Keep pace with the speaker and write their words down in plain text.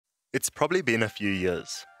It's probably been a few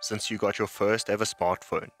years since you got your first ever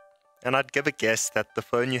smartphone, and I'd give a guess that the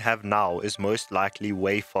phone you have now is most likely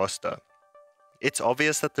way faster. It's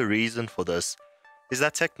obvious that the reason for this is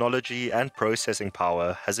that technology and processing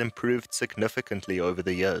power has improved significantly over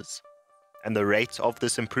the years, and the rate of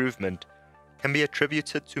this improvement can be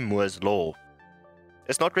attributed to Moore's law.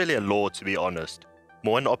 It's not really a law, to be honest,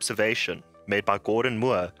 more an observation made by Gordon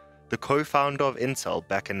Moore, the co-founder of Intel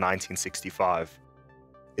back in 1965.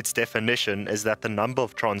 Its definition is that the number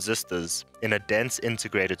of transistors in a dense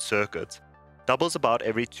integrated circuit doubles about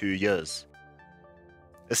every 2 years.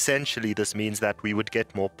 Essentially, this means that we would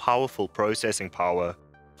get more powerful processing power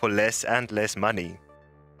for less and less money.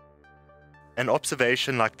 An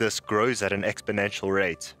observation like this grows at an exponential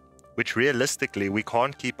rate, which realistically we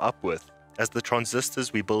can't keep up with as the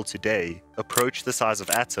transistors we build today approach the size of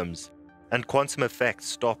atoms and quantum effects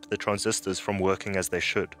stop the transistors from working as they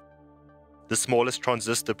should. The smallest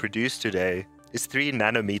transistor produced today is 3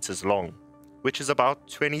 nanometers long, which is about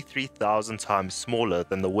 23,000 times smaller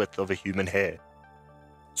than the width of a human hair.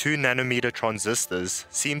 2 nanometer transistors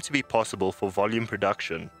seem to be possible for volume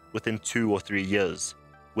production within 2 or 3 years,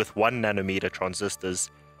 with 1 nanometer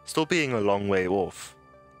transistors still being a long way off.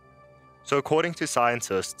 So according to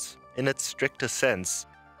scientists, in its stricter sense,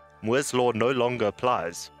 Moore's law no longer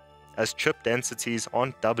applies, as chip densities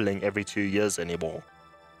aren't doubling every 2 years anymore.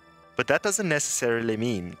 But that doesn't necessarily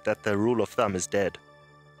mean that the rule of thumb is dead.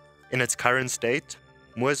 In its current state,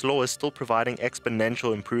 Moore's law is still providing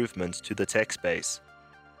exponential improvements to the tech space,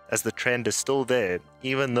 as the trend is still there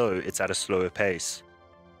even though it's at a slower pace.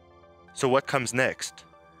 So what comes next?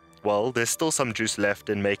 Well, there's still some juice left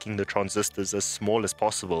in making the transistors as small as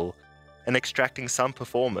possible and extracting some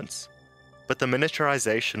performance, but the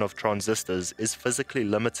miniaturization of transistors is physically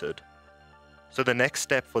limited. So the next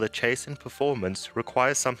step for the chase in performance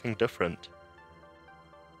requires something different.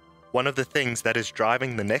 One of the things that is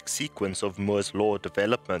driving the next sequence of Moore's law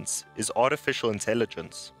developments is artificial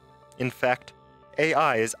intelligence. In fact,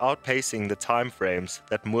 AI is outpacing the timeframes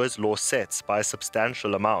that Moore's law sets by a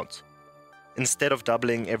substantial amount. Instead of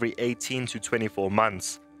doubling every 18 to 24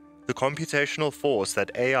 months, the computational force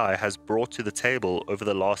that AI has brought to the table over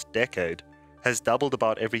the last decade has doubled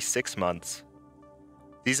about every 6 months.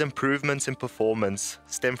 These improvements in performance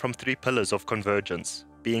stem from 3 pillars of convergence,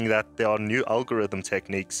 being that there are new algorithm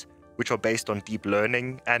techniques which are based on deep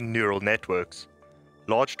learning and neural networks,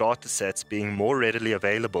 large datasets being more readily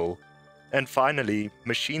available, and finally,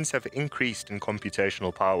 machines have increased in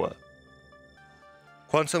computational power.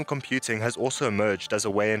 Quantum computing has also emerged as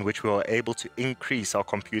a way in which we are able to increase our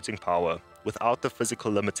computing power without the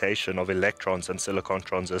physical limitation of electrons and silicon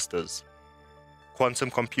transistors.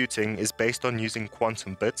 Quantum computing is based on using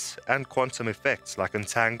quantum bits and quantum effects like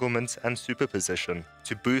entanglement and superposition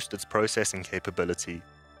to boost its processing capability.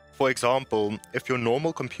 For example, if your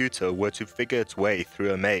normal computer were to figure its way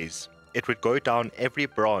through a maze, it would go down every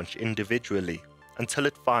branch individually until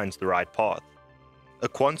it finds the right path. A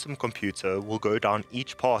quantum computer will go down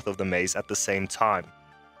each path of the maze at the same time.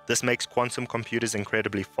 This makes quantum computers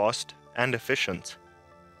incredibly fast and efficient.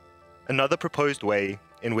 Another proposed way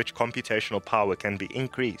in which computational power can be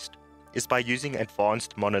increased is by using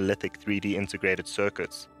advanced monolithic 3D integrated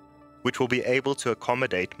circuits, which will be able to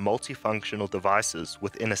accommodate multifunctional devices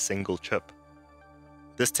within a single chip.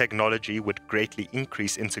 This technology would greatly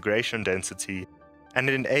increase integration density and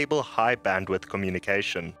enable high bandwidth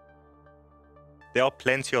communication. There are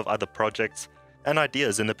plenty of other projects and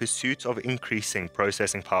ideas in the pursuit of increasing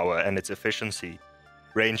processing power and its efficiency,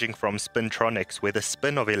 ranging from spintronics, where the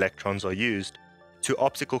spin of electrons are used, to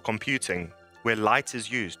optical computing, where light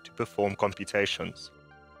is used to perform computations.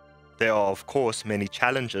 There are, of course, many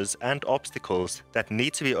challenges and obstacles that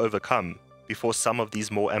need to be overcome before some of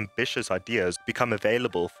these more ambitious ideas become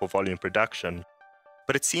available for volume production.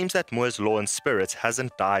 But it seems that Moore's law in spirit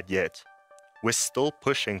hasn't died yet. We're still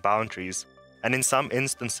pushing boundaries, and in some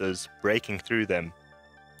instances, breaking through them.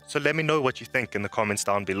 So let me know what you think in the comments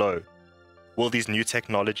down below. Will these new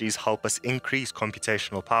technologies help us increase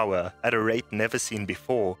computational power at a rate never seen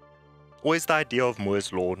before? Or is the idea of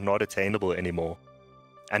Moore's law not attainable anymore?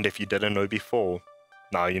 And if you didn't know before,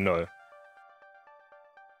 now you know.